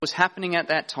was happening at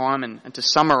that time and to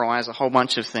summarise a whole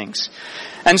bunch of things.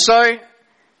 And so,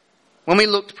 when we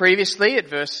looked previously at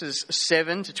verses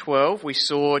 7 to 12, we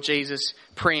saw Jesus'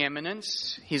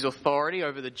 preeminence, his authority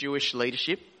over the Jewish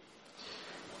leadership.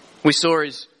 We saw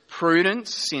his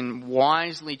prudence in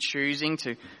wisely choosing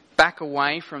to back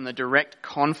away from the direct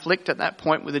conflict at that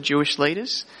point with the Jewish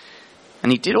leaders.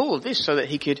 And he did all of this so that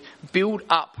he could build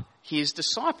up his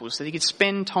disciples, so that he could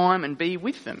spend time and be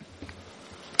with them.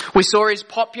 We saw his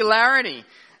popularity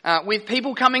with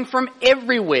people coming from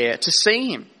everywhere to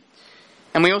see him.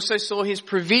 And we also saw his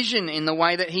provision in the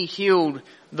way that he healed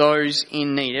those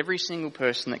in need. Every single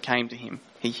person that came to him,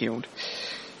 he healed.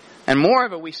 And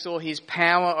moreover, we saw his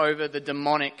power over the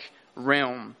demonic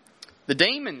realm. The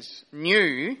demons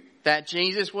knew that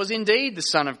Jesus was indeed the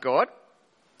Son of God,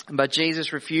 but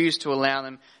Jesus refused to allow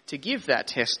them to give that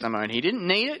testimony. He didn't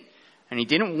need it, and he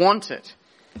didn't want it.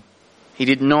 He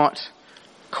did not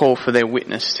call for their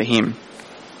witness to him.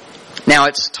 Now,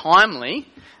 it's timely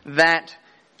that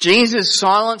Jesus'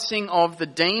 silencing of the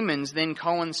demons then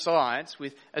coincides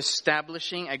with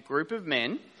establishing a group of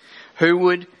men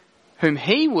whom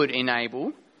he would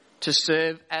enable to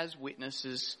serve as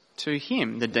witnesses to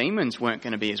him. The demons weren't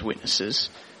going to be his witnesses.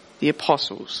 The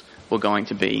apostles were going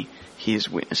to be his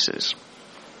witnesses.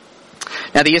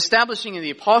 Now, the establishing of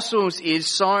the apostles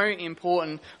is so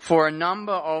important for a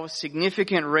number of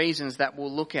significant reasons that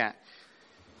we'll look at.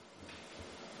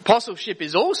 Apostleship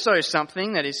is also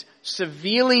something that is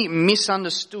severely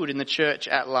misunderstood in the church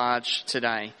at large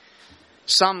today.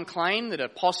 Some claim that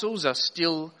apostles are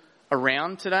still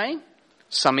around today.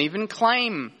 Some even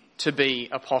claim to be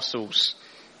apostles.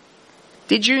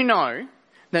 Did you know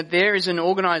that there is an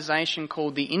organisation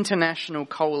called the International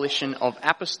Coalition of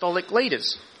Apostolic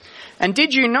Leaders? And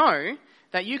did you know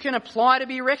that you can apply to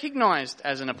be recognised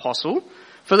as an apostle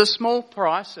for the small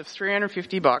price of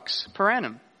 $350 per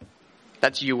annum?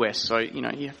 That's US, so,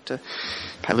 you have to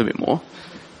pay a little bit more.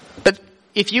 But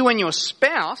if you and your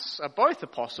spouse are both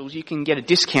apostles, you can get a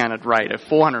discounted rate of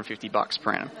 $450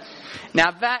 per annum.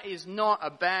 Now, that is not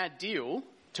a bad deal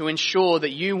to ensure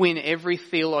that you win every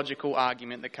theological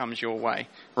argument that comes your way,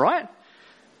 right?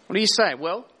 What do you say?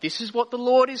 Well, this is what the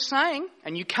Lord is saying,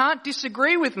 and you can't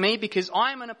disagree with me because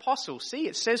I am an apostle. See,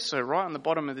 it says so right on the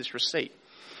bottom of this receipt.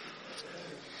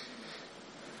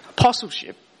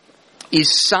 Apostleship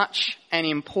is such an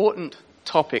important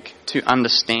topic to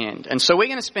understand. And so we're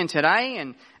going to spend today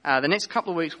and the next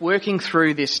couple of weeks working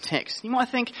through this text. You might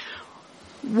think,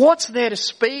 what's there to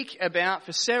speak about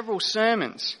for several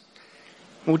sermons?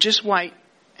 Well, just wait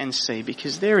and see,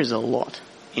 because there is a lot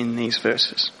in these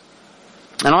verses.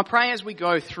 And I pray as we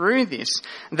go through this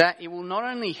that it will not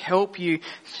only help you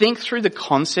think through the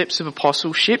concepts of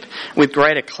apostleship with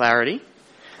greater clarity,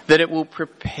 that it will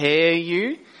prepare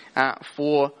you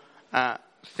for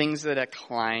things that are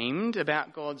claimed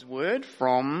about God's word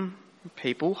from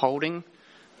people holding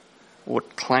or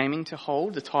claiming to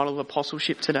hold the title of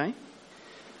apostleship today,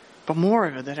 but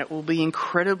moreover that it will be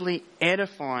incredibly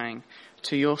edifying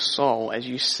to your soul as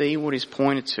you see what is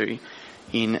pointed to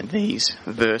in these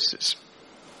verses.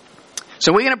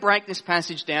 So we're going to break this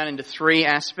passage down into three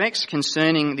aspects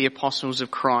concerning the apostles of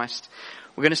Christ.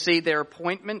 We're going to see their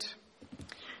appointment,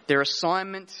 their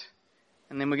assignment,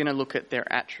 and then we're going to look at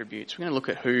their attributes. We're going to look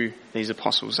at who these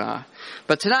apostles are.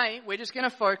 But today, we're just going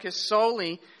to focus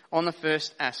solely on the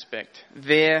first aspect,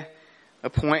 their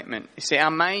appointment. You see,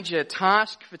 our major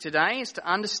task for today is to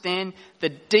understand the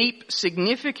deep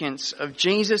significance of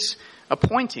Jesus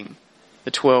appointing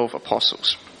the 12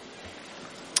 apostles.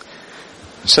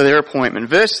 So their appointment.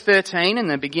 Verse 13 and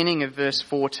the beginning of verse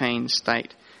 14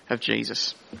 state of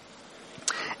Jesus.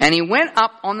 And he went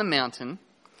up on the mountain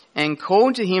and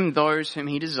called to him those whom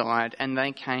he desired, and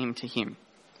they came to him.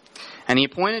 And he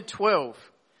appointed 12,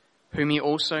 whom he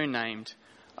also named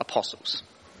apostles.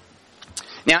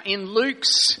 Now, in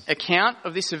Luke's account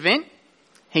of this event,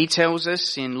 he tells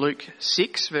us in Luke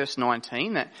 6, verse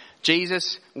 19, that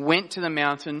Jesus went to the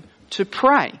mountain to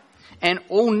pray. And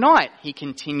all night he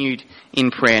continued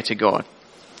in prayer to God.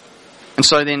 And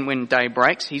so then when day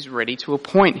breaks, he's ready to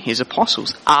appoint his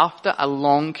apostles after a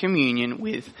long communion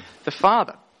with the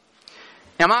Father.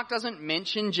 Now, Mark doesn't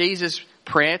mention Jesus'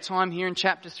 prayer time here in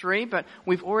chapter 3, but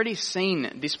we've already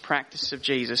seen this practice of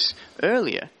Jesus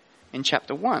earlier in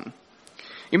chapter 1.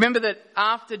 You remember that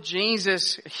after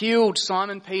Jesus healed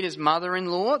Simon Peter's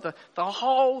mother-in-law, the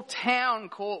whole town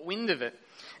caught wind of it.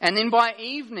 And then by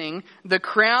evening, the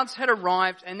crowds had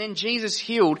arrived, and then Jesus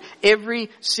healed every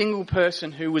single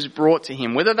person who was brought to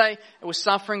him, whether they were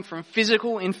suffering from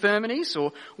physical infirmities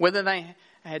or whether they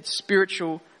had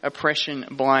spiritual oppression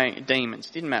by demons.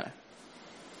 Didn't matter.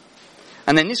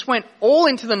 And then this went all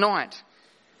into the night.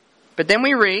 But then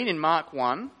we read in Mark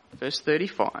 1, verse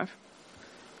 35,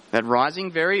 that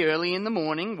rising very early in the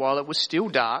morning, while it was still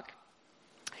dark,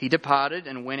 he departed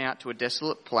and went out to a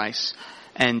desolate place,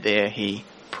 and there he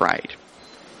prayed.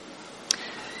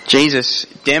 Jesus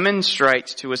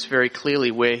demonstrates to us very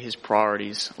clearly where his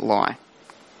priorities lie.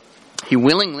 He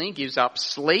willingly gives up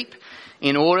sleep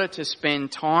in order to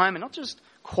spend time, and not just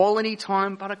quality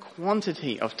time, but a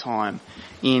quantity of time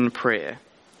in prayer.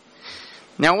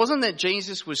 Now, it wasn't that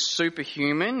Jesus was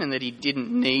superhuman and that he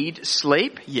didn't need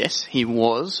sleep. Yes, he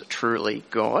was truly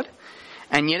God.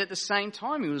 And yet at the same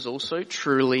time, he was also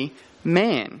truly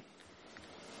man.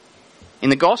 In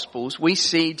the Gospels, we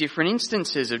see different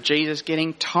instances of Jesus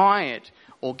getting tired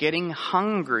or getting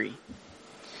hungry.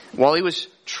 While he was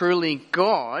truly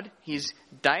God, his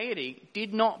deity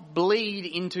did not bleed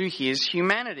into his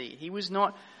humanity. He was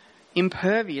not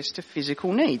impervious to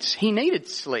physical needs. He needed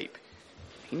sleep.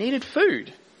 He needed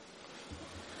food.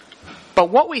 But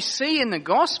what we see in the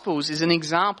Gospels is an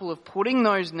example of putting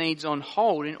those needs on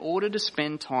hold in order to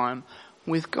spend time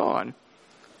with God.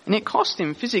 And it cost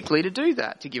him physically to do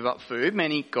that. To give up food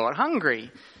meant he got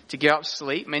hungry. To give up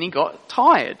sleep meant he got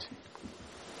tired.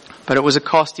 But it was a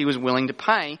cost he was willing to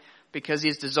pay because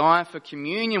his desire for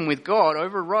communion with God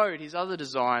overrode his other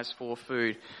desires for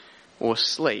food or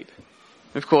sleep.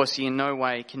 Of course, he in no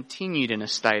way continued in a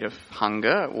state of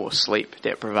hunger or sleep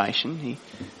deprivation. He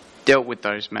dealt with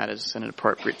those matters at an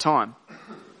appropriate time.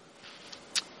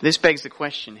 This begs the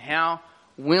question, how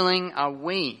willing are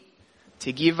we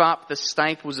to give up the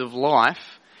staples of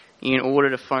life in order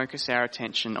to focus our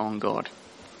attention on God?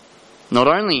 Not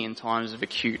only in times of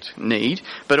acute need,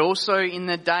 but also in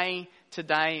the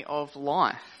day-to-day of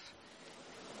life.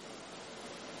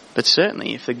 But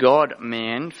certainly, if the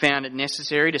God-man found it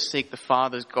necessary to seek the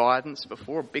Father's guidance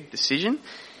before a big decision,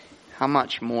 how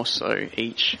much more so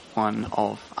each one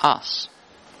of us?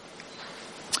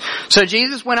 So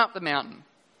Jesus went up the mountain.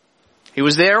 He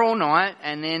was there all night,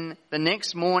 and then the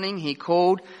next morning he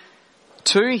called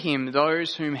to him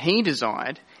those whom he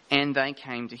desired, and they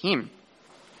came to him.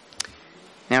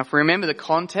 Now, if we remember the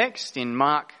context in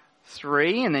Mark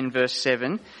 3 and then verse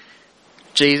 7,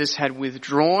 Jesus had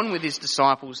withdrawn with his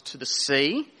disciples to the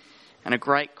sea, and a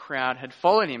great crowd had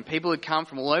followed him. People had come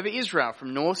from all over Israel,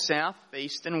 from north, south,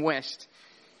 east and west.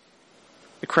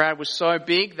 The crowd was so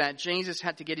big that Jesus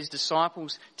had to get his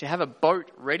disciples to have a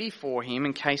boat ready for him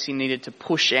in case he needed to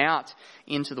push out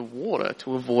into the water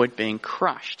to avoid being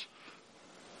crushed.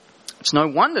 It's no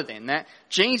wonder then that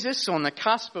Jesus, on the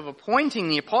cusp of appointing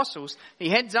the apostles, he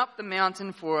heads up the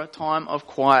mountain for a time of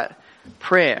quiet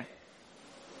prayer.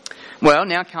 Well,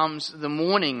 now comes the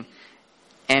morning,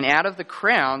 and out of the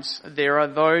crowds there are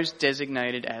those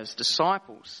designated as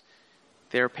disciples.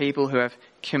 There are people who have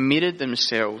committed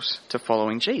themselves to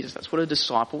following Jesus. That's what a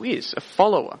disciple is, a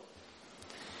follower.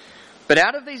 But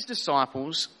out of these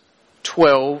disciples,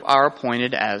 12 are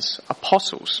appointed as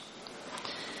apostles.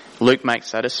 Luke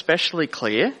makes that especially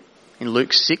clear in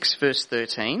Luke 6 verse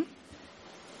 13.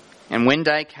 And when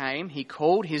day came, he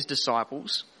called his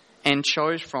disciples and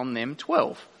chose from them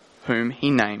 12, whom he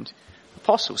named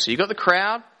apostles. So you've got the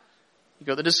crowd, you've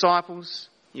got the disciples,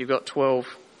 you've got 12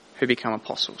 who become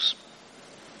apostles.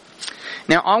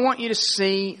 Now I want you to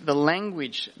see the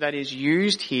language that is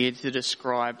used here to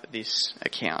describe this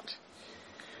account.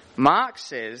 Mark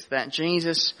says that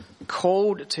Jesus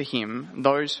called to him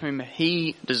those whom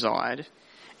he desired,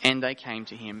 and they came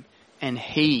to him, and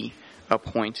he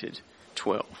appointed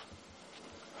 12.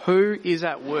 Who is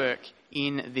at work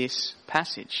in this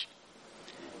passage?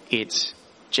 It's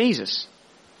Jesus.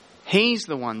 He's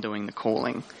the one doing the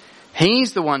calling.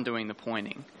 He's the one doing the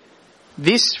pointing.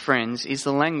 This, friends, is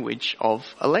the language of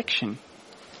election.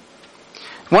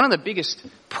 One of the biggest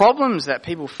problems that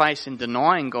people face in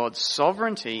denying God's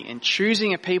sovereignty and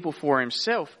choosing a people for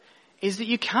himself is that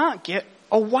you can't get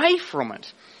away from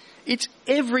it. It's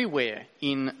everywhere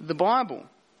in the Bible.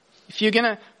 If you're going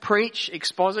to preach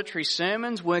expository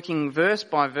sermons, working verse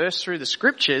by verse through the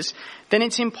scriptures, then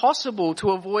it's impossible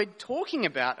to avoid talking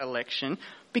about election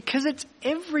because it's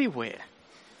everywhere.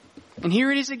 And here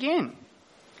it is again.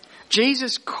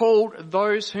 Jesus called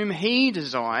those whom he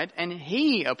desired, and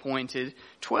he appointed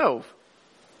 12.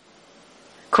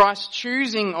 Christ's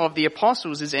choosing of the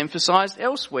apostles is emphasized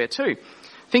elsewhere too.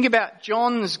 Think about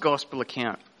John's gospel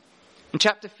account. In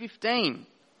chapter 15,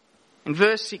 in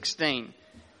verse 16,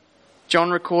 John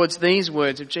records these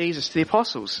words of Jesus to the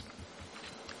apostles.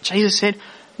 Jesus said,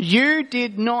 "You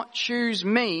did not choose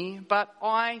me, but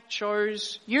I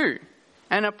chose you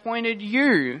and appointed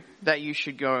you that you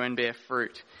should go and bear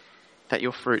fruit, that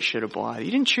your fruit should abide.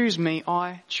 You didn't choose me,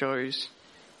 I chose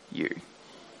you."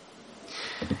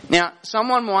 Now,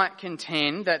 someone might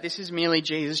contend that this is merely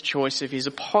Jesus' choice of his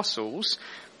apostles,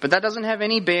 but that doesn't have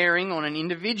any bearing on an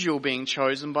individual being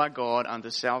chosen by God unto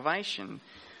salvation.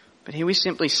 But here we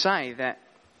simply say that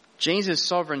Jesus'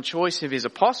 sovereign choice of his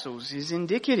apostles is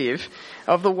indicative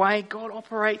of the way God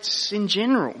operates in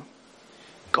general.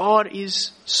 God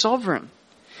is sovereign.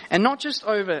 And not just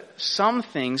over some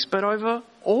things, but over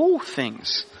all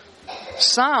things.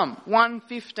 Psalm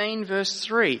 115 verse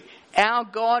 3. Our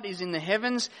God is in the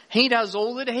heavens. He does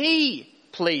all that he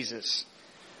pleases.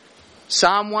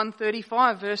 Psalm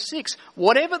 135 verse 6.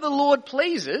 Whatever the Lord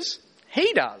pleases,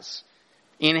 he does.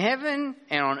 In heaven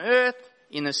and on earth,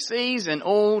 in the seas and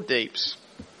all deeps.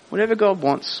 Whatever God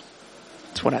wants,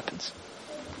 that's what happens.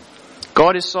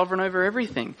 God is sovereign over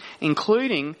everything,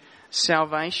 including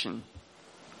salvation.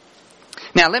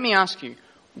 Now let me ask you,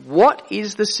 what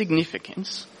is the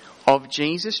significance of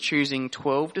Jesus choosing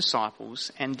 12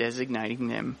 disciples and designating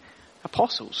them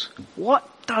apostles? What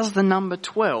does the number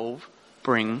 12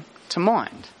 bring to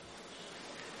mind?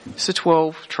 It's the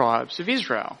 12 tribes of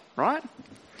Israel, right?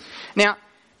 Now,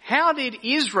 how did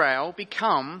Israel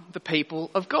become the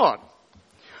people of God?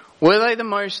 Were they the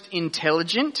most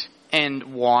intelligent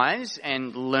and wise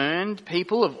and learned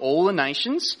people of all the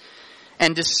nations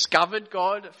and discovered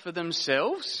God for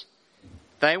themselves?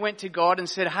 They went to God and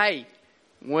said, hey,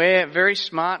 we're very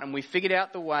smart and we figured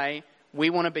out the way. We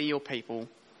want to be your people.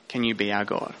 Can you be our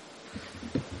God?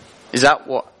 Is that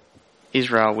what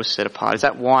Israel was set apart? Is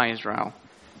that why Israel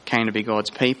came to be God's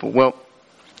people? Well,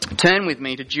 turn with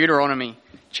me to Deuteronomy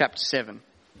chapter 7.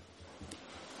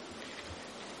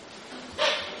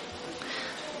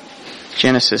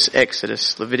 Genesis,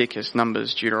 Exodus, Leviticus,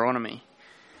 Numbers, Deuteronomy.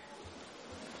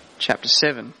 Chapter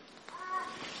 7.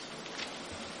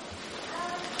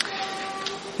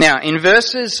 Now, in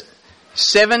verses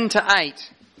 7 to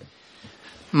 8,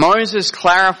 Moses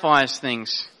clarifies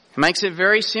things. It makes it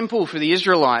very simple for the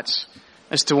Israelites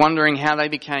as to wondering how they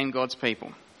became God's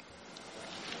people.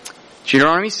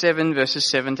 Deuteronomy 7, verses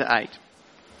 7 to 8.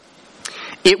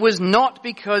 It was not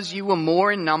because you were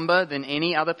more in number than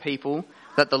any other people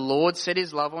that the Lord set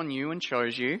his love on you and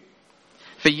chose you,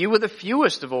 for you were the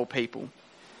fewest of all people.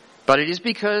 But it is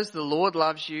because the Lord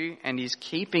loves you and is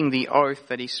keeping the oath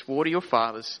that he swore to your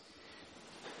fathers,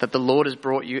 that the Lord has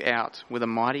brought you out with a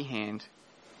mighty hand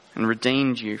and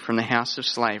redeemed you from the house of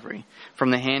slavery, from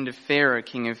the hand of Pharaoh,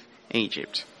 king of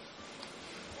Egypt.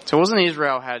 So it wasn't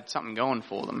Israel had something going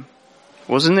for them. It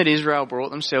wasn't that Israel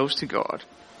brought themselves to God.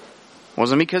 It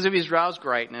wasn't because of Israel's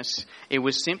greatness. It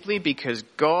was simply because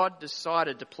God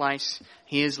decided to place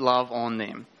his love on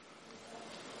them.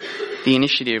 The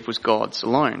initiative was God's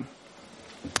alone.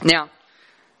 Now,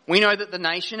 we know that the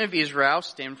nation of Israel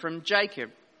stemmed from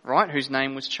Jacob, right, whose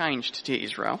name was changed to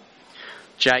Israel.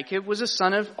 Jacob was a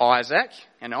son of Isaac,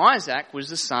 and Isaac was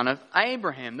the son of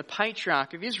Abraham, the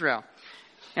patriarch of Israel.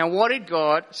 Now, what did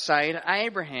God say to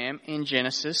Abraham in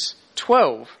Genesis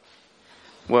 12?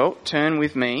 Well, turn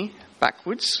with me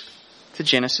backwards to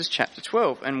Genesis chapter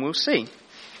 12, and we'll see.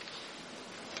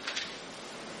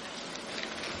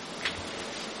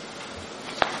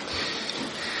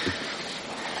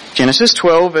 Genesis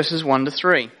 12, verses 1 to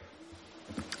 3.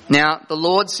 Now, the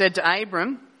Lord said to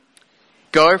Abram,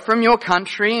 go from your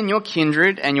country and your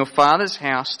kindred and your father's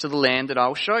house to the land that I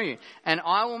will show you. And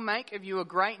I will make of you a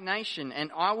great nation, and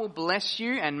I will bless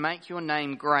you and make your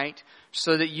name great,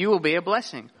 so that you will be a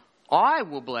blessing. I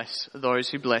will bless those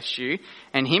who bless you,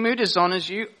 and him who dishonors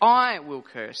you I will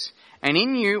curse. And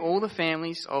in you all the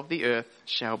families of the earth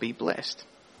shall be blessed.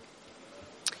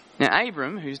 Now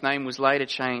Abram, whose name was later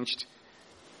changed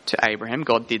to Abraham,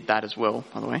 God did that as well,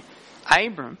 by the way.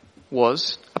 Abram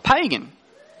was a pagan.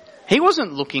 He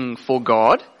wasn't looking for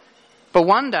God, but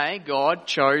one day God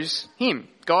chose him.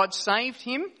 God saved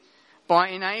him by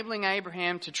enabling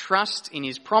Abraham to trust in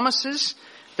his promises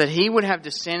that he would have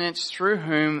descendants through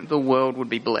whom the world would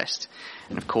be blessed.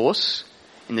 And of course,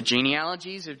 in the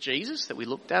genealogies of Jesus that we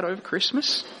looked at over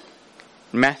Christmas,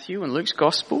 Matthew and Luke's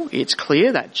Gospel, it's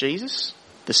clear that Jesus,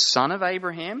 the son of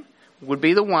Abraham, would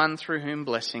be the one through whom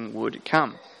blessing would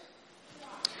come.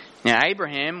 Now,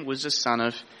 Abraham was the son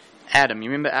of Adam.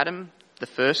 You remember Adam, the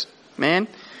first man?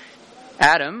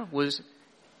 Adam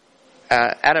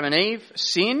and Eve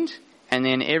sinned, and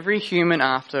then every human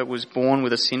after was born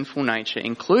with a sinful nature,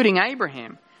 including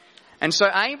Abraham. And so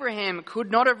Abraham could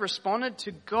not have responded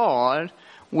to God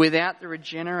without the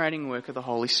regenerating work of the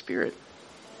Holy Spirit.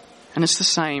 And it's the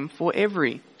same for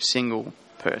every single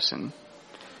person.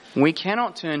 We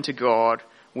cannot turn to God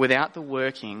without the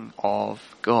working of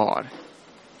God.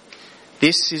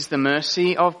 This is the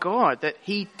mercy of God, that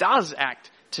he does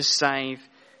act to save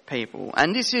people.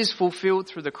 And this is fulfilled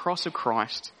through the cross of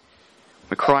Christ,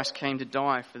 where Christ came to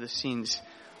die for the sins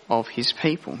of his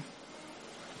people.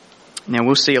 Now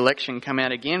we'll see election come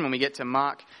out again when we get to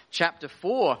Mark chapter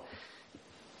 4.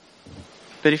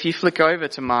 But if you flick over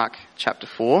to Mark chapter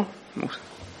 4,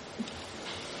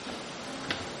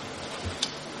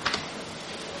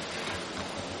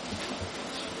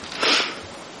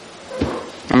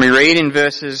 and we read in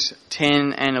verses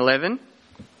 10 and 11.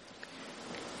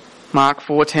 Mark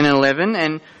 4, 10 and 11.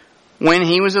 And when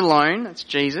he was alone, that's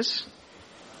Jesus,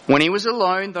 when he was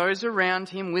alone, those around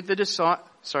him with the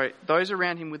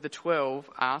 12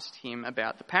 asked him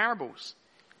about the parables.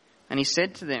 And he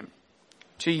said to them,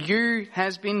 "To you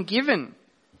has been given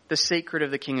the secret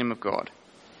of the kingdom of God.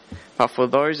 But for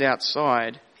those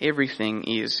outside, everything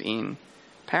is in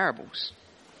parables."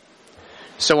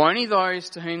 So only those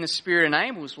to whom the Spirit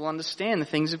enables will understand the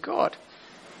things of God.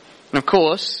 And of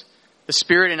course, the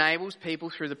Spirit enables people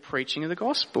through the preaching of the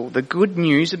gospel, the good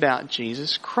news about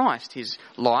Jesus Christ, his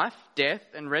life, death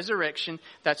and resurrection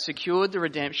that secured the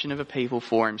redemption of a people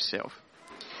for himself.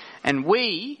 And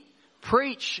we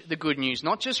preach the good news,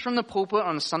 not just from the pulpit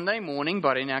on a Sunday morning,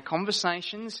 but in our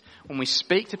conversations when we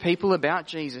speak to people about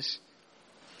Jesus.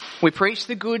 We preach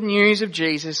the good news of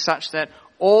Jesus such that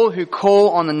all who call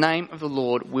on the name of the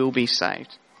Lord will be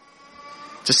saved.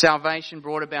 It's a salvation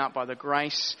brought about by the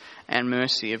grace and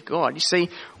mercy of God. You see,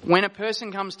 when a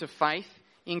person comes to faith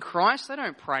in Christ, they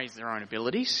don't praise their own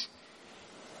abilities.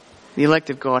 The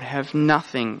elect of God have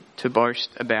nothing to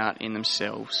boast about in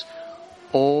themselves.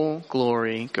 All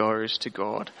glory goes to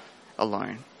God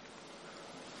alone.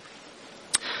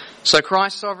 So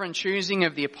Christ's sovereign choosing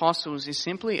of the apostles is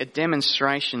simply a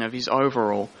demonstration of his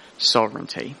overall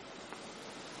sovereignty.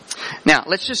 Now,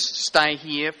 let's just stay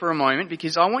here for a moment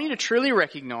because I want you to truly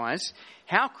recognise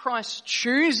how Christ's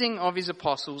choosing of his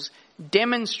apostles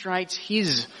demonstrates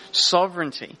his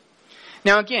sovereignty.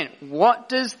 Now again, what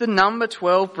does the number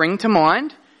 12 bring to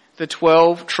mind? The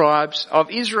 12 tribes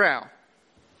of Israel.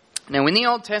 Now in the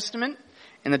Old Testament,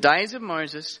 in the days of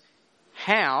Moses,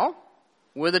 how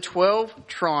were the 12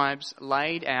 tribes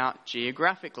laid out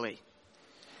geographically?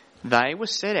 They were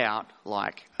set out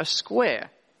like a square,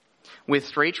 with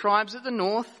 3 tribes at the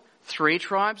north, 3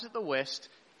 tribes at the west,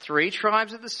 3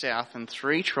 tribes at the south, and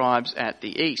 3 tribes at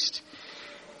the east.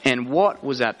 And what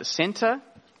was at the centre?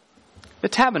 The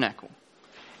tabernacle.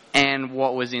 And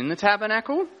what was in the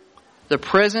tabernacle? The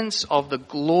presence of the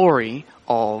glory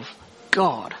of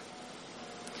God.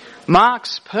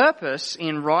 Mark's purpose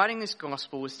in writing this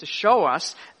gospel was to show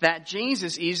us that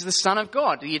Jesus is the Son of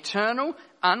God, the eternal,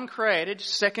 uncreated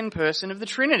second person of the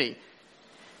Trinity.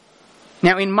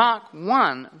 Now in Mark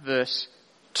 1 verse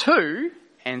 2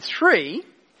 and 3,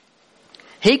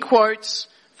 he quotes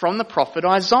from the prophet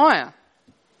Isaiah,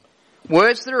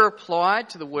 words that are applied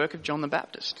to the work of John the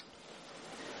Baptist.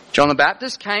 John the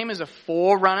Baptist came as a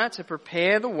forerunner to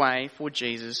prepare the way for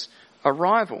Jesus'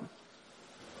 arrival.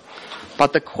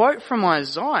 But the quote from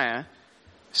Isaiah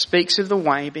speaks of the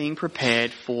way being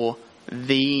prepared for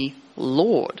the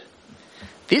Lord.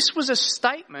 This was a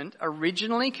statement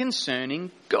originally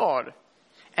concerning God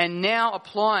and now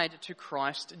applied to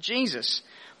Christ Jesus.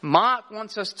 Mark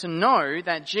wants us to know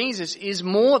that Jesus is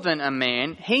more than a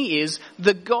man. He is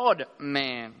the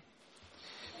God-man.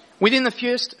 Within the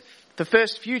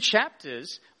first few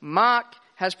chapters, Mark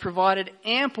has provided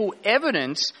ample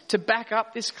evidence to back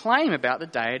up this claim about the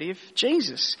deity of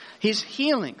Jesus. His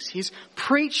healings, his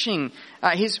preaching,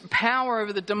 his power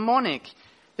over the demonic,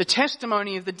 the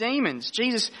testimony of the demons,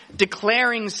 Jesus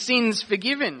declaring sins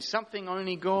forgiven, something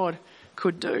only God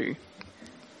could do.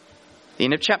 The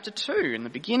end of chapter 2 and the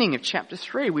beginning of chapter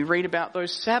 3, we read about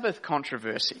those Sabbath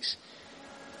controversies.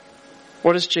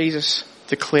 What does Jesus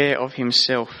declare of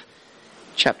himself?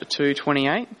 Chapter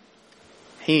 2:28,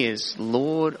 he is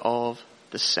Lord of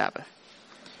the Sabbath.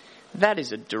 That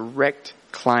is a direct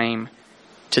claim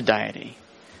to deity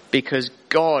because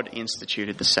God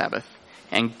instituted the Sabbath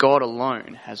and God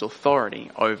alone has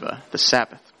authority over the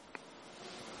Sabbath.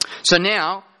 So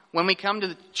now, when we come to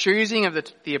the choosing of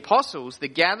the apostles, the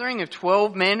gathering of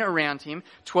 12 men around him,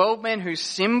 12 men who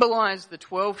symbolize the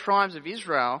 12 tribes of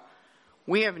Israel,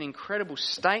 we have an incredible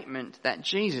statement that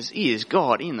Jesus is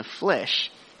God in the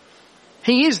flesh.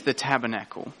 He is the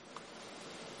tabernacle.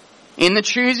 In the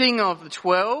choosing of the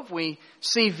 12, we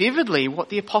see vividly what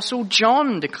the Apostle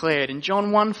John declared in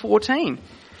John 1:14.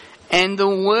 And the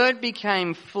Word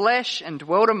became flesh and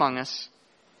dwelt among us,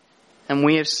 and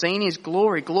we have seen his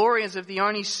glory. Glory as of the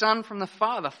only Son from the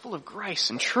Father, full of grace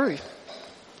and truth.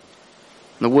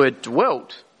 The word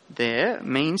dwelt there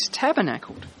means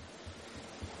tabernacled.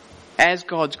 As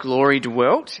God's glory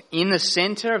dwelt in the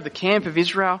centre of the camp of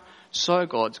Israel, so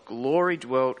God's glory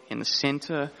dwelt in the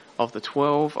centre of the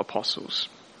 12 apostles.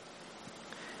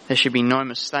 There should be no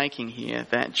mistaking here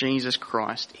that Jesus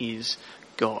Christ is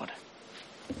God.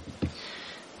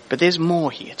 But there's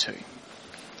more here too.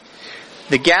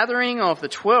 The gathering of the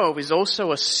 12 is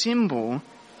also a symbol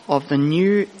of the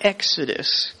new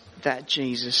exodus that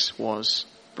Jesus was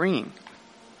bringing.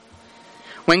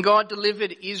 When God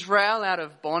delivered Israel out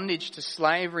of bondage to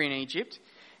slavery in Egypt,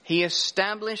 he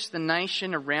established the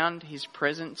nation around his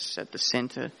presence at the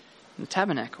centre of the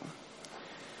tabernacle.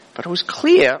 But it was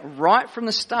clear right from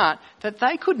the start that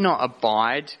they could not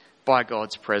abide by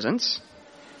God's presence.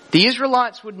 The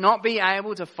Israelites would not be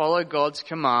able to follow God's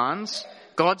commands,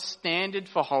 God's standard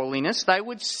for holiness. They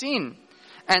would sin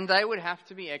and they would have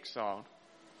to be exiled.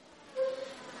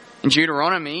 In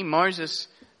Deuteronomy, Moses,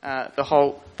 the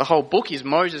whole book is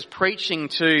Moses preaching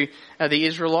to the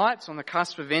Israelites on the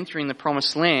cusp of entering the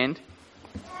promised land.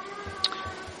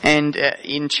 And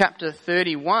in chapter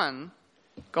 31,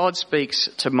 God speaks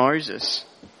to Moses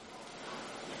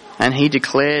and he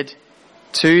declared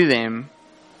to them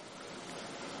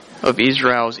of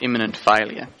Israel's imminent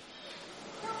failure.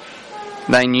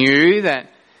 They knew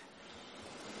that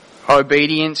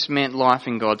obedience meant life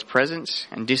in God's presence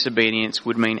and disobedience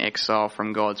would mean exile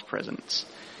from God's presence.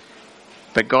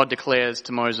 But God declares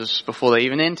to Moses before they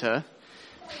even enter,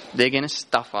 they're going to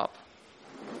stuff up.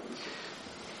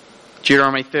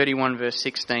 Deuteronomy 31 verse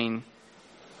 16,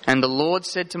 "And the Lord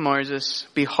said to Moses,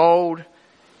 Behold,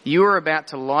 you are about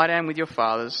to lie down with your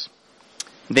fathers.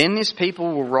 Then this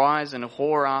people will rise and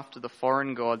whore after the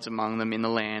foreign gods among them in the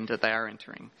land that they are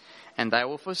entering. And they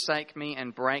will forsake me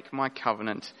and break my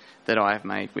covenant that I have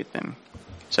made with them."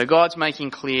 So God's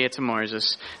making clear to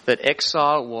Moses that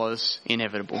exile was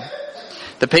inevitable.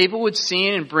 The people would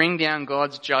sin and bring down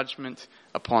God's judgment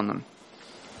upon them.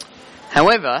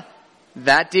 However,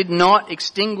 that did not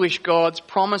extinguish God's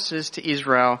promises to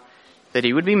Israel that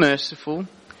he would be merciful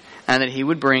and that he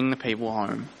would bring the people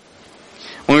home.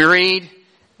 When we read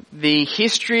the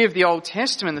history of the Old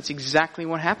Testament, that's exactly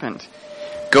what happened.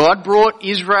 God brought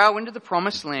Israel into the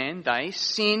promised land. They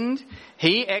sinned.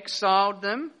 He exiled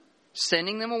them,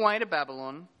 sending them away to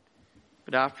Babylon.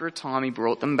 But after a time, he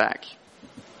brought them back.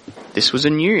 This was a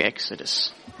new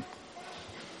exodus.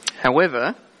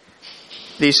 However,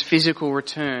 this physical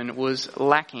return was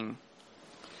lacking.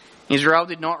 Israel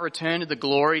did not return to the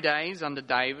glory days under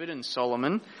David and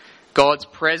Solomon. God's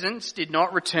presence did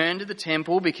not return to the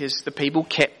temple because the people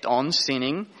kept on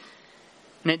sinning.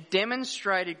 And it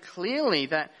demonstrated clearly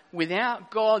that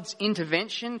without God's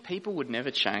intervention, people would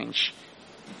never change.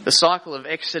 The cycle of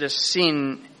exodus,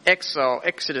 sin, exile,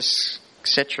 exodus,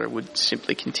 etc. would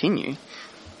simply continue.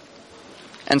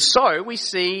 And so we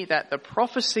see that the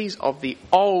prophecies of the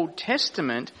Old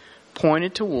Testament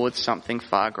pointed towards something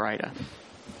far greater.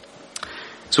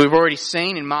 So we've already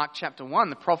seen in Mark chapter 1,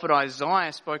 the prophet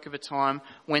Isaiah spoke of a time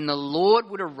when the Lord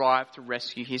would arrive to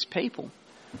rescue his people.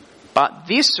 But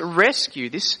this rescue,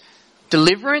 this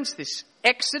deliverance, this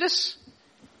exodus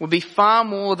would be far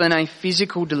more than a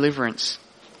physical deliverance.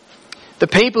 The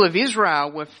people of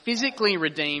Israel were physically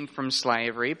redeemed from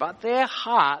slavery, but their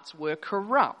hearts were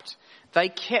corrupt. They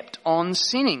kept on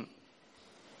sinning.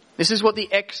 This is what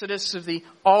the exodus of the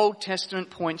Old Testament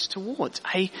points towards,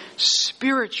 a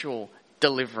spiritual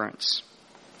deliverance.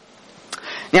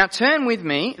 Now turn with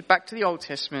me back to the Old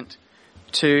Testament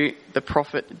to the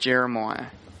prophet Jeremiah.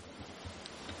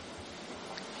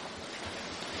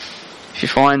 If you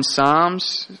find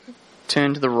Psalms,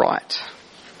 turn to the right.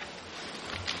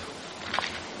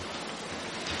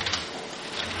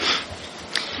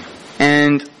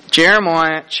 And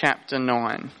Jeremiah chapter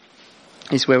 9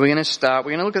 is where we're going to start.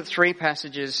 We're going to look at three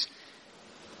passages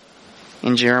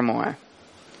in Jeremiah.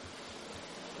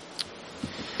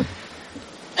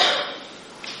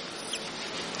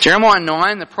 Jeremiah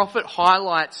 9, the prophet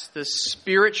highlights the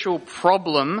spiritual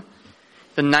problem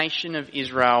the nation of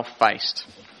Israel faced.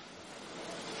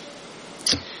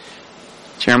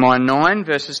 Jeremiah 9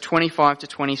 verses 25 to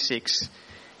 26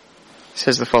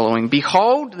 says the following: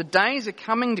 "Behold, the days are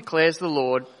coming, declares the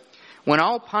Lord, when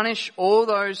I'll punish all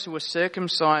those who are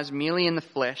circumcised merely in the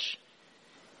flesh,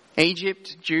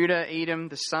 Egypt, Judah, Edom,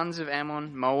 the sons of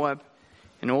Ammon, Moab,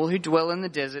 and all who dwell in the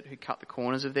desert who cut the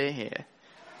corners of their hair.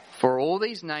 For all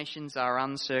these nations are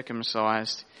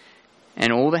uncircumcised,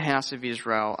 and all the house of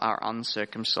Israel are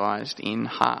uncircumcised in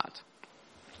heart."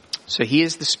 So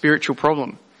here's the spiritual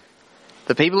problem.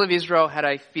 The people of Israel had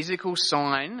a physical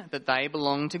sign that they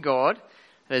belonged to God.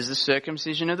 There's the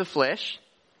circumcision of the flesh.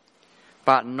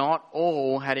 But not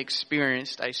all had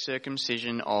experienced a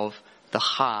circumcision of the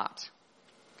heart.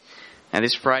 Now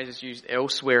this phrase is used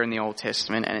elsewhere in the Old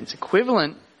Testament, and it's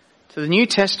equivalent to the New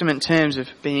Testament terms of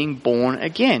being born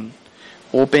again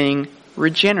or being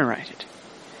regenerated.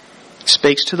 It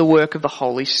speaks to the work of the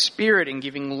Holy Spirit in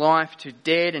giving life to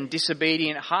dead and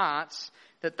disobedient hearts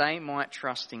that they might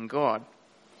trust in God.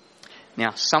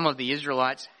 Now, some of the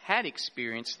Israelites had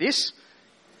experienced this.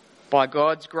 By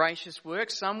God's gracious work,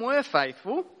 some were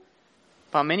faithful,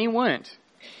 but many weren't.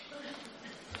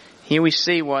 Here we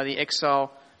see why the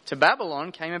exile to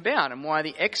Babylon came about and why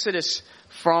the exodus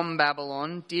from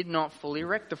Babylon did not fully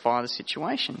rectify the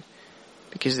situation,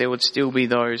 because there would still be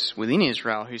those within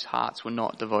Israel whose hearts were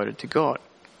not devoted to God.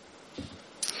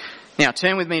 Now,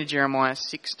 turn with me to Jeremiah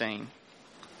 16.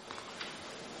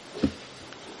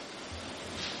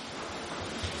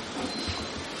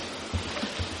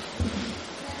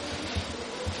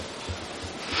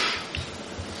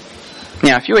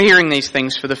 Now, if you're hearing these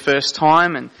things for the first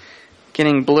time and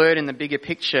getting blurred in the bigger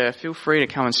picture, feel free to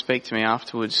come and speak to me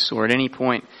afterwards or at any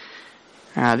point.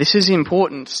 This is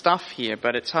important stuff here,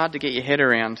 but it's hard to get your head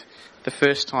around the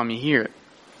first time you hear it.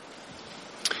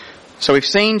 So we've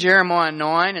seen Jeremiah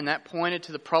 9, and that pointed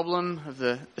to the problem of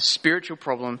the spiritual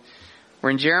problem. We're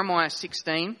in Jeremiah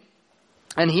 16,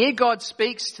 and here God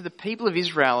speaks to the people of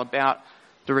Israel about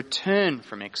the return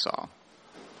from exile.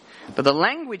 But the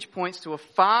language points to a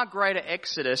far greater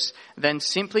exodus than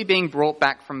simply being brought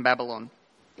back from Babylon.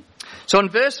 So in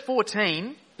verse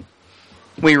 14,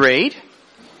 we read,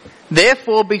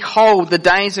 "Therefore, behold, the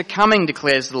days are coming,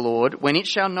 declares the Lord, when it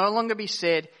shall no longer be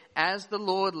said, as the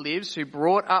Lord lives, who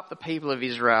brought up the people of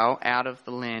Israel out of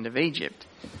the land of Egypt."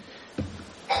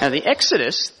 Now the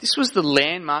Exodus, this was the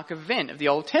landmark event of the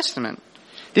Old Testament.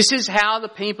 This is how the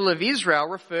people of Israel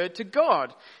referred to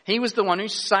God. He was the one who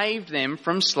saved them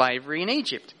from slavery in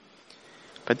Egypt.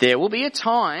 But there will be a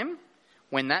time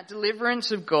when that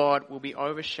deliverance of God will be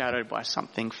overshadowed by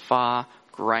something far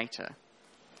greater.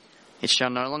 It shall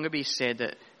no longer be said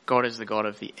that God is the God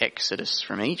of the Exodus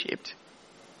from Egypt.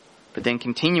 But then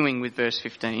continuing with verse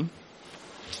 15,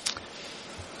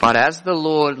 "But as the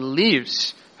Lord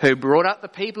lives, who brought up the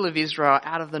people of Israel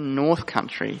out of the north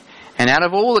country and out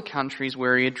of all the countries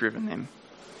where he had driven them,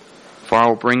 for I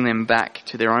will bring them back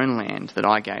to their own land that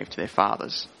I gave to their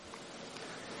fathers."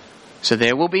 So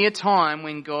there will be a time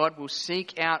when God will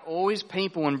seek out all his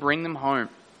people and bring them home.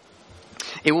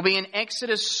 It will be an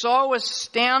exodus so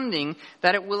astounding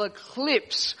that it will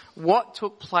eclipse what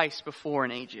took place before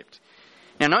in Egypt.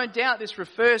 Now, no doubt this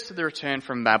refers to the return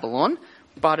from Babylon,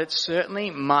 but it's certainly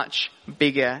much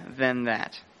bigger than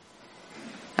that.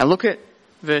 Now look at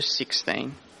verse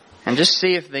 16 and just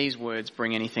see if these words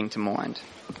bring anything to mind.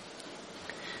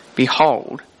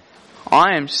 "Behold,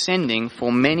 I am sending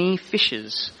for many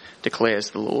fishers,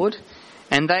 declares the Lord,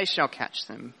 and they shall catch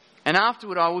them. And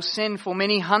afterward I will send for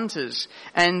many hunters,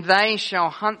 and they shall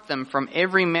hunt them from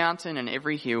every mountain and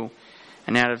every hill,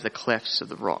 and out of the clefts of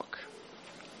the rock."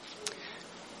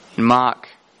 In Mark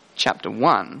chapter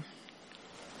 1,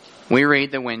 we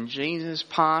read that when Jesus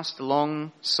passed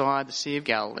alongside the Sea of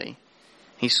Galilee,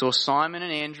 he saw Simon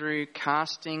and Andrew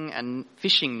casting a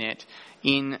fishing net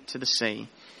into the sea.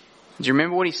 Do you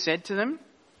remember what he said to them?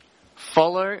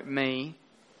 "Follow me,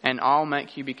 and I'll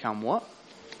make you become" what?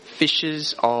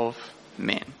 "Fishers of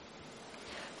men."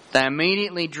 They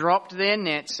immediately dropped their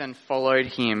nets and followed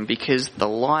him because the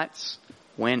lights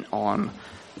went on.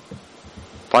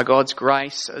 By God's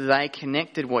grace, they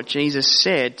connected what Jesus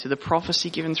said to the prophecy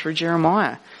given through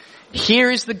Jeremiah. Here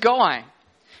is the guy.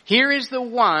 Here is the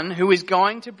one who is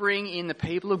going to bring in the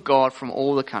people of God from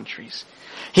all the countries.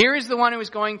 Here is the one who is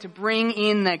going to bring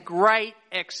in that great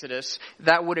exodus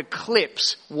that would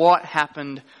eclipse what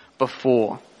happened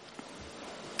before.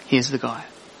 Here's the guy.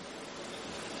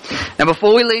 Now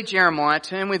before we leave Jeremiah,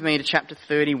 turn with me to chapter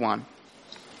 31.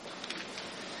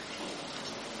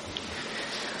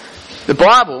 The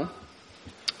Bible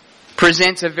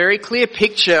presents a very clear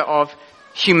picture of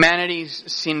humanity's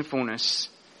sinfulness.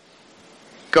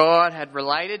 God had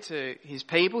related to his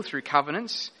people through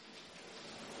covenants,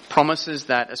 promises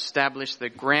that established the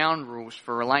ground rules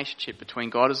for a relationship between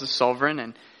God as the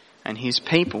sovereign and his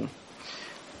people.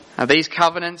 These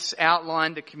covenants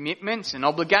outlined the commitments and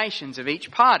obligations of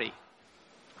each party.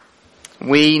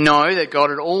 We know that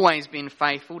God had always been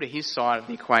faithful to his side of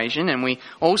the equation, and we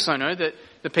also know that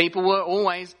the people were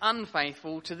always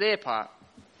unfaithful to their part.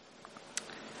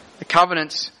 The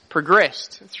covenants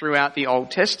progressed throughout the Old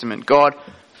Testament. God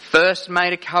first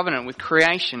made a covenant with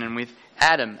creation and with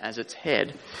Adam as its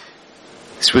head.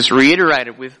 This was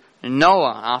reiterated with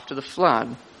Noah after the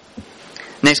flood.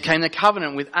 Next came the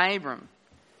covenant with Abram,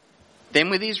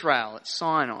 then with Israel at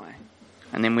Sinai,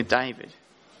 and then with David.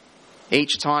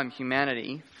 each time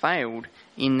humanity failed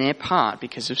in their part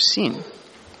because of sin.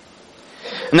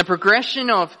 And the progression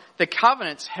of the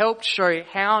covenants helped show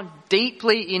how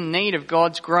deeply in need of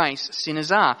God's grace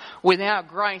sinners are. Without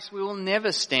grace, we will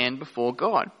never stand before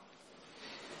God.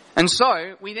 And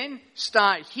so, we then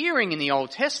start hearing in the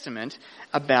Old Testament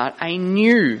about a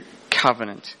new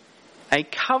covenant. A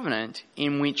covenant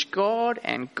in which God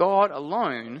and God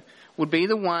alone would be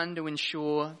the one to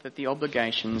ensure that the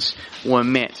obligations were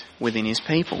met within his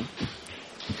people.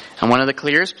 And one of the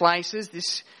clearest places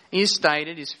this is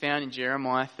stated is found in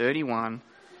Jeremiah 31,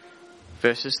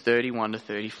 verses 31 to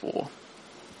 34.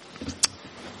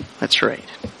 Let's read.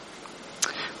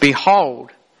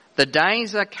 Behold, the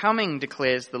days are coming,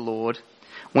 declares the Lord,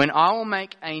 when I will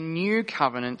make a new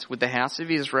covenant with the house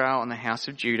of Israel and the house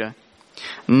of Judah,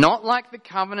 not like the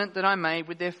covenant that I made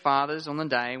with their fathers on the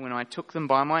day when I took them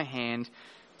by my hand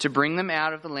to bring them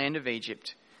out of the land of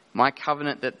Egypt, my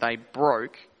covenant that they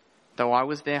broke, though I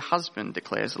was their husband,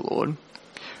 declares the Lord.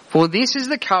 For this is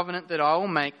the covenant that I will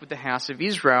make with the house of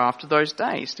Israel after those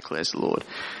days, declares the Lord.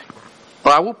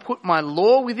 I will put my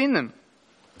law within them,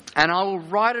 and I will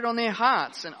write it on their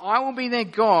hearts, and I will be their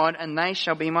God, and they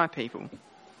shall be my people.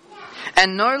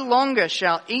 And no longer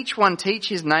shall each one teach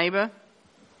his neighbour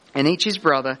and each his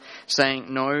brother,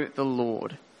 saying, Know the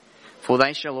Lord, for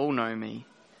they shall all know me.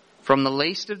 From the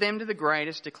least of them to the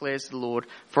greatest, declares the Lord,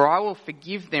 for I will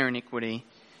forgive their iniquity,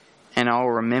 and I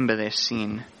will remember their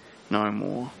sin no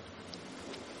more.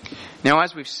 Now,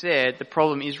 as we've said, the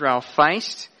problem Israel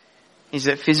faced is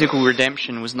that physical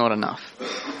redemption was not enough.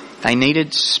 They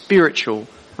needed spiritual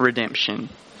redemption.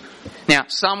 Now,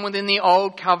 some within the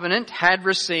Old Covenant had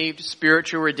received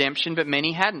spiritual redemption, but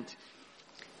many hadn't.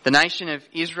 The nation of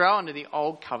Israel under the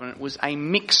Old Covenant was a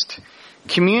mixed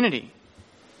community.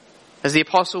 As the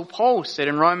Apostle Paul said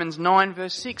in Romans 9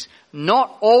 verse 6,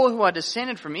 not all who are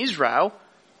descended from Israel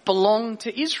belong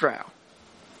to Israel.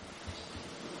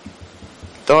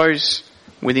 Those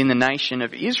within the nation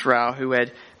of Israel who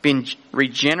had been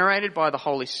regenerated by the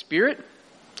Holy Spirit,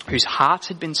 whose hearts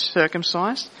had been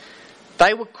circumcised,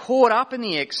 they were caught up in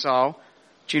the exile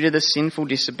due to the sinful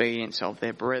disobedience of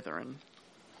their brethren.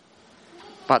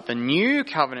 But the new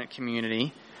covenant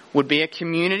community would be a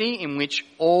community in which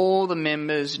all the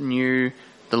members knew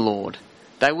the Lord.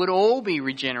 They would all be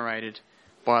regenerated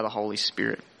by the Holy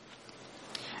Spirit.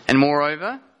 And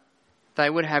moreover, they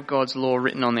would have God's law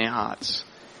written on their hearts,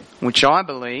 which I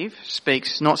believe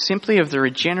speaks not simply of the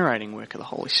regenerating work of the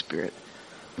Holy Spirit,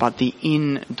 but the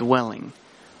indwelling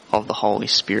of the Holy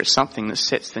Spirit, something that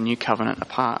sets the new covenant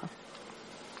apart.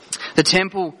 The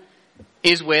temple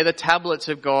is where the tablets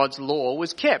of God's law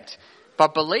was kept,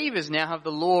 but believers now have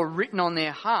the law written on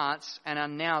their hearts and are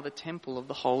now the temple of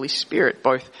the Holy Spirit,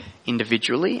 both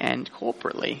individually and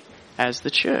corporately as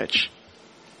the church.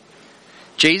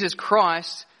 Jesus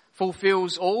Christ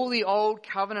fulfills all the old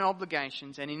covenant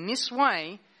obligations, and in this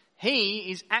way,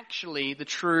 he is actually the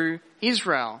true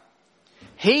Israel.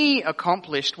 He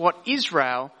accomplished what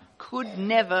Israel could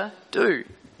never do.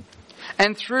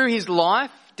 And through his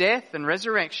life, death and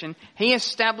resurrection, he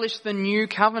established the new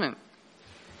covenant.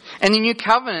 And in the new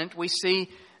covenant, we see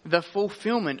the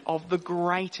fulfillment of the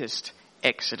greatest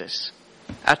exodus,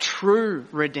 a true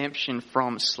redemption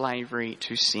from slavery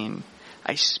to sin,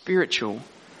 a spiritual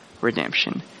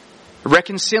redemption,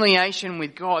 reconciliation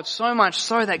with God, so much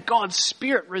so that God's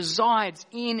Spirit resides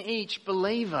in each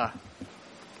believer.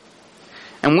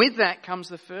 And with that comes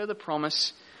the further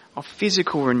promise of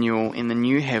physical renewal in the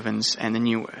new heavens and the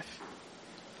new earth.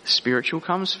 The spiritual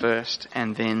comes first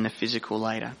and then the physical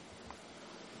later.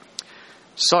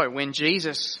 So when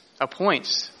Jesus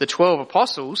appoints the 12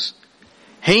 apostles,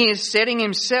 he is setting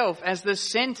himself as the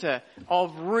centre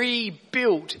of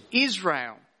rebuilt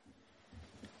Israel.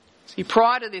 See,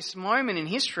 prior to this moment in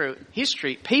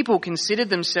history, people considered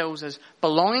themselves as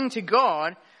belonging to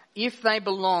God if they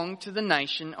belonged to the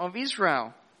nation of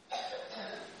Israel.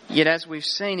 Yet as we've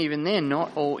seen even then,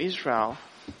 not all Israel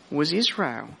was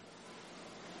Israel.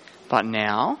 But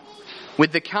now,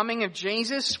 with the coming of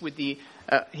Jesus, with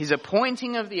his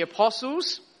appointing of the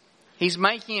apostles, he's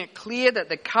making it clear that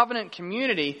the covenant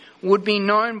community would be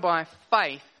known by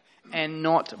faith and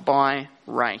not by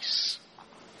race.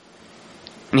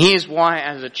 And here's why,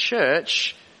 as a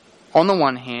church, on the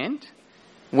one hand,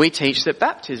 we teach that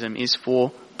baptism is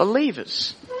for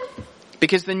believers.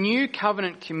 Because the new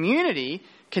covenant community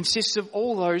consists of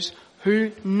all those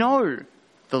who know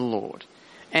the Lord.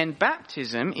 And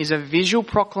baptism is a visual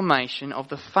proclamation of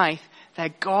the faith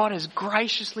that God has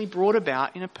graciously brought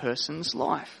about in a person's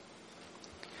life.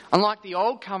 Unlike the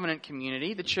Old Covenant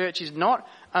community, the church is not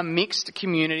a mixed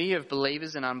community of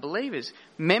believers and unbelievers.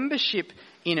 Membership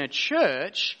in a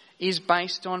church is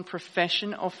based on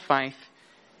profession of faith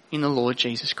in the Lord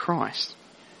Jesus Christ.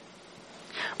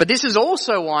 But this is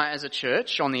also why, as a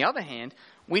church, on the other hand,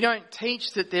 we don't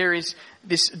teach that there is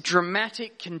this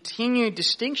dramatic continued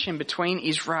distinction between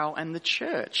Israel and the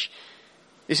church.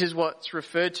 This is what's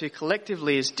referred to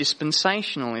collectively as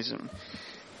dispensationalism.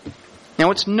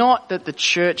 Now, it's not that the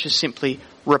church has simply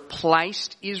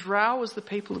replaced Israel as the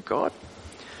people of God.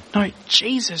 No,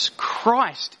 Jesus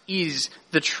Christ is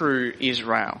the true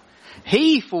Israel.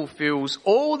 He fulfills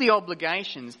all the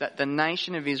obligations that the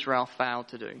nation of Israel failed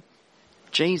to do.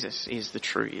 Jesus is the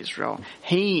true Israel.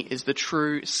 He is the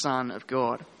true Son of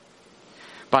God.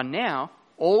 But now,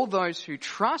 all those who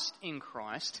trust in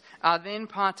Christ are then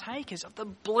partakers of the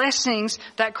blessings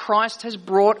that Christ has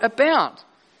brought about.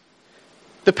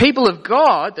 The people of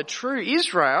God, the true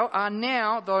Israel, are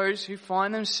now those who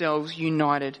find themselves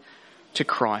united to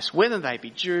Christ, whether they be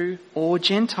Jew or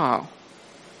Gentile.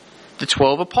 The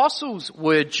 12 apostles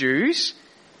were Jews,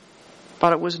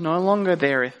 but it was no longer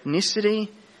their ethnicity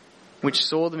which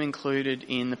saw them included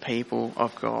in the people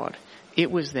of God. It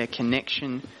was their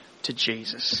connection to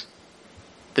Jesus.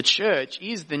 The church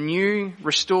is the new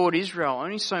restored Israel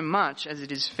only so much as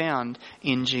it is found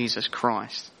in Jesus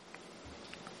Christ.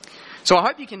 So I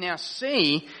hope you can now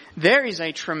see there is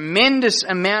a tremendous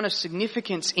amount of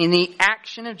significance in the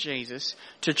action of Jesus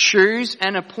to choose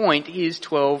and appoint his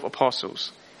 12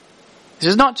 apostles.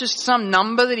 This is not just some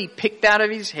number that he picked out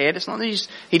of his head. It's not that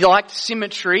he liked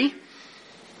symmetry.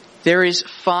 There is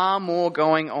far more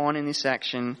going on in this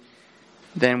action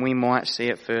than we might see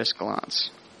at first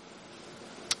glance.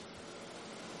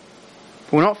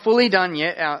 We're not fully done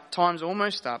yet. Our time's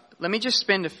almost up. Let me just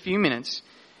spend a few minutes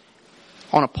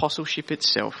on apostleship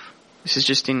itself. This is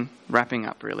just in wrapping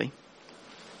up, really.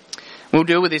 We'll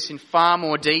deal with this in far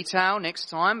more detail next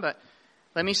time, but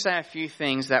let me say a few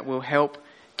things that will help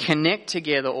connect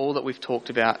together all that we've talked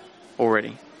about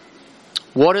already.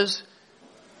 What does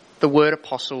the word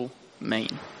apostle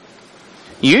mean?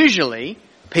 Usually,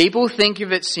 people think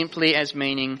of it simply as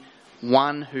meaning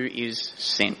one who is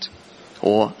sent,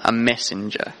 or a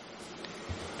messenger.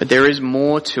 But there is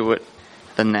more to it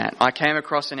than that. I came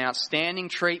across an outstanding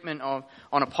treatment on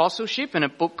apostleship in a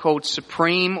book called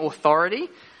Supreme Authority,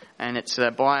 and it's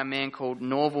by a man called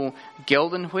Norval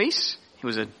Geldenhuis. He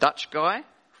was a Dutch guy,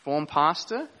 Reformed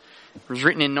pastor. It was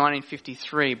written in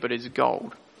 1953, but it's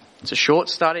gold. It's a short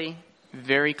study,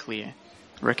 very clear.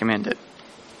 Recommend it.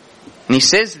 And he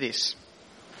says this: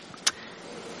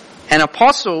 an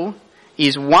apostle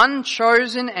is one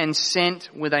chosen and sent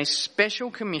with a special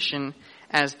commission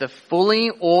as the fully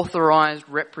authorized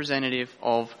representative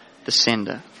of the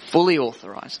sender. Fully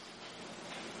authorized.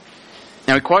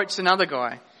 Now he quotes another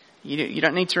guy. You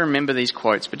don't need to remember these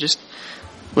quotes, but just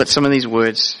let some of these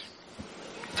words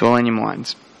dwell in your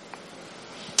minds.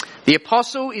 The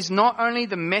apostle is not only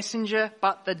the messenger,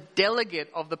 but the delegate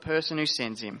of the person who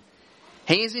sends him.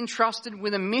 He is entrusted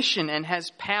with a mission and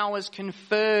has powers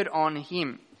conferred on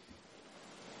him.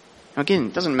 Now again,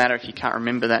 it doesn't matter if you can't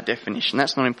remember that definition.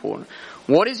 That's not important.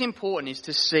 What is important is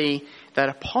to see that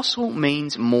apostle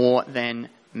means more than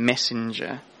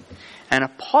messenger. An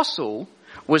apostle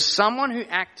was someone who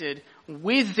acted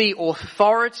with the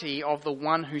authority of the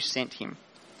one who sent him.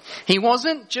 He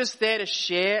wasn't just there to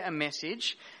share a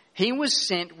message. He was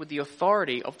sent with the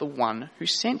authority of the one who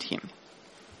sent him.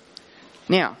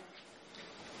 Now,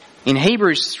 in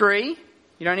Hebrews 3,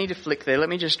 you don't need to flick there, let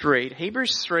me just read.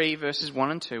 Hebrews 3 verses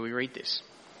 1 and 2, we read this.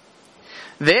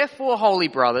 Therefore, holy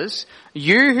brothers,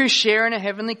 you who share in a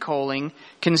heavenly calling,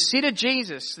 consider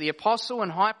Jesus, the apostle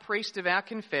and high priest of our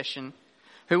confession,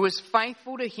 who was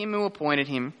faithful to him who appointed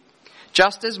him,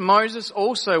 just as Moses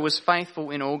also was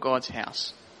faithful in all God's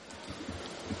house.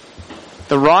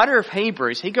 The writer of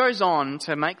Hebrews, he goes on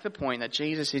to make the point that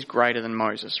Jesus is greater than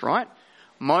Moses, right?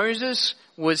 Moses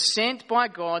was sent by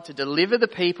God to deliver the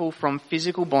people from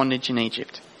physical bondage in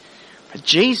Egypt. But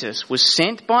Jesus was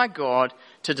sent by God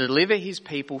to deliver his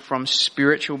people from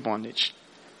spiritual bondage.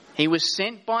 He was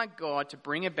sent by God to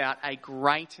bring about a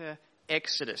greater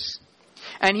exodus.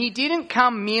 And he didn't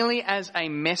come merely as a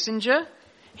messenger.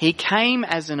 He came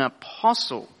as an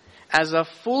apostle, as a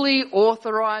fully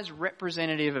authorized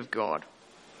representative of God.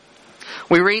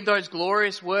 We read those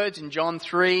glorious words in John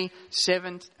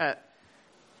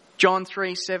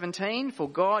 3:17, for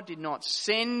God did not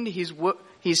send his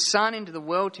Son into the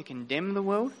world to condemn the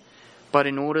world, but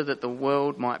in order that the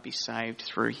world might be saved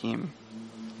through him.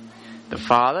 The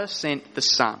Father sent the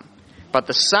Son, but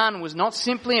the Son was not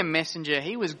simply a messenger,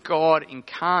 he was God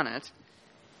incarnate,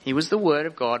 He was the Word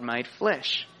of God made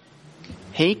flesh.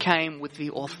 He came with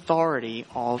the authority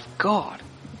of God.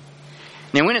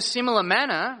 Now, in a similar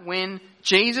manner, when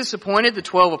Jesus appointed the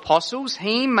 12 apostles,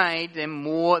 he made them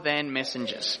more than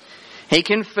messengers. He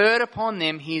conferred upon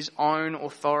them his own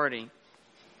authority.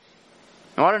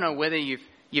 Now, I don't know whether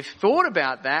you've thought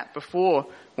about that before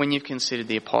when you've considered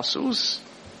the apostles.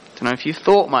 I don't know if you've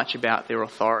thought much about their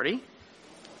authority.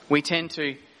 We tend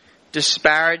to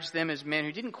disparage them as men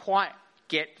who didn't quite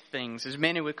get things, as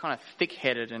men who were kind of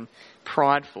thick-headed and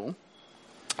prideful.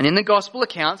 And in the gospel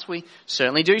accounts, we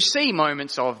certainly do see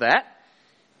moments of that.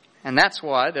 And that's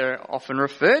why they're often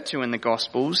referred to in the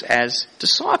gospels as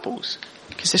disciples,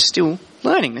 because they're still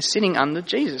learning. They're sitting under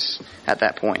Jesus at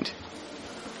that point.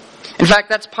 In fact,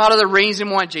 that's part of the reason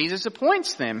why Jesus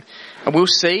appoints them. And we'll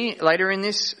see later in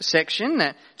this section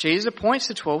that Jesus appoints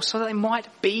the 12 so that they might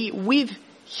be with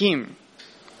him.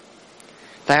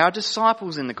 They are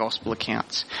disciples in the gospel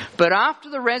accounts. But after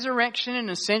the resurrection and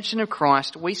ascension of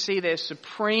Christ, we see their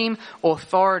supreme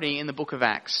authority in the book of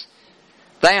Acts.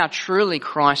 They are truly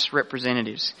Christ's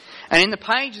representatives. And in the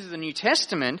pages of the New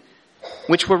Testament,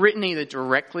 which were written either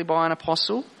directly by an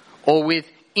apostle or with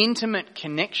intimate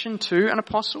connection to an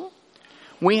apostle,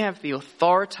 we have the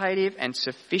authoritative and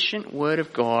sufficient Word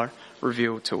of God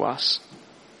revealed to us.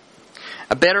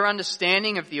 A better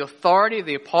understanding of the authority of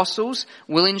the apostles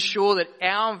will ensure that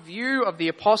our view of the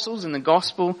apostles in the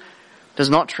gospel does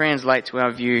not translate to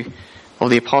our view of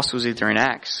the apostles either in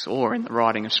Acts or in the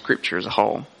writing of Scripture as a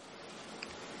whole.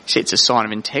 See, it's a sign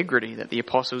of integrity that the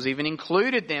apostles even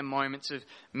included their moments of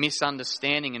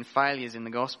misunderstanding and failures in the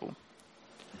gospel.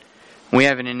 We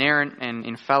have an inerrant and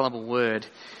infallible word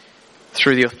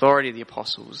through the authority of the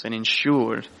apostles and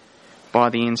ensured by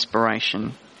the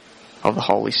inspiration of the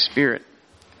Holy Spirit.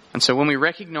 And so when we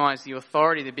recognise the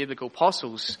authority of the biblical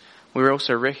apostles, we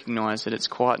also recognise that it's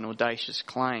quite an audacious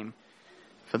claim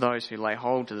for those who lay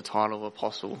hold to the title of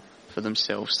apostle for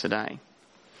themselves today.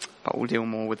 But we'll deal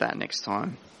more with that next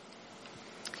time.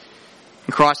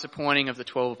 In Christ's appointing of the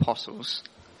 12 apostles,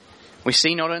 we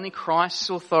see not only Christ's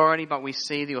authority, but we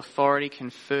see the authority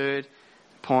conferred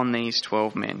upon these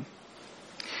 12 men.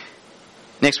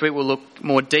 Next week we'll look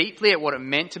more deeply at what it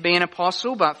meant to be an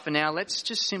apostle, but for now let's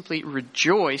just simply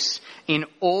rejoice in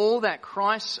all that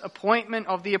Christ's appointment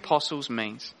of the apostles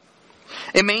means.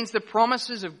 It means the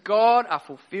promises of God are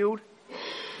fulfilled.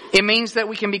 It means that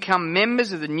we can become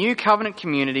members of the new covenant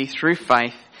community through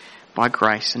faith by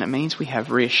grace. And it means we have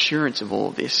reassurance of all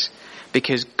of this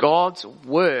because God's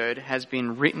word has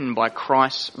been written by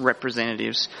Christ's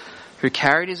representatives who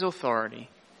carried his authority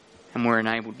and were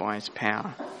enabled by his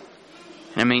power.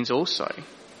 And it means also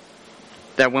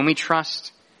that when we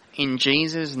trust in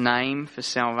Jesus' name for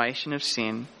salvation of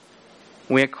sin,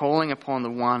 we are calling upon the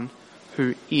one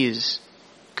who is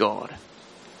God,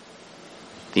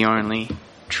 the only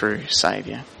true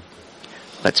Saviour.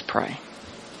 Let's pray.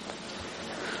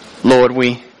 Lord,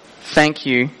 we thank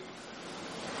you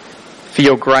for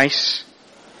your grace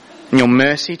and your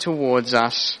mercy towards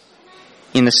us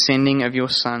in the sending of your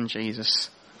Son, Jesus,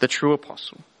 the true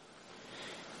apostle,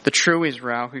 the true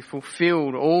Israel who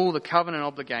fulfilled all the covenant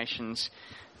obligations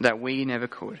that we never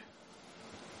could.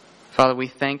 Father, we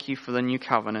thank you for the new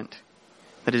covenant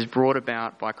that is brought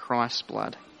about by Christ's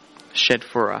blood shed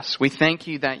for us. We thank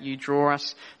you that you draw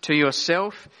us to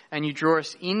yourself and you draw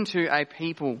us into a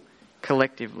people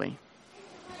collectively.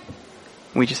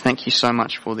 We just thank you so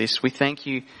much for this. We thank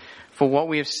you for what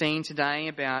we have seen today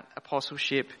about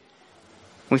apostleship.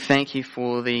 We thank you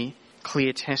for the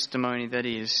clear testimony that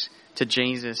is to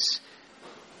Jesus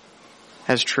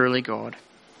as truly God.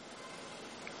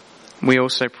 We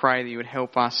also pray that you would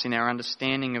help us in our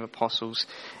understanding of apostles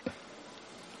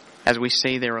as we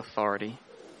see their authority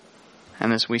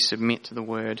and as we submit to the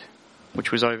word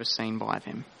which was overseen by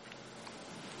them.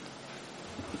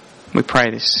 We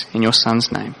pray this in your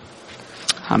Son's name.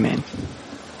 Amen.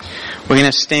 We're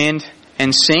going to stand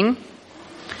and sing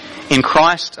in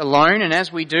Christ alone, and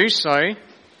as we do so,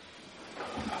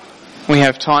 we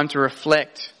have time to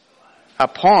reflect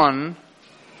upon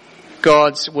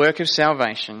God's work of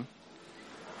salvation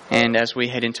and as we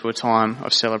head into a time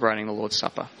of celebrating the Lord's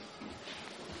Supper.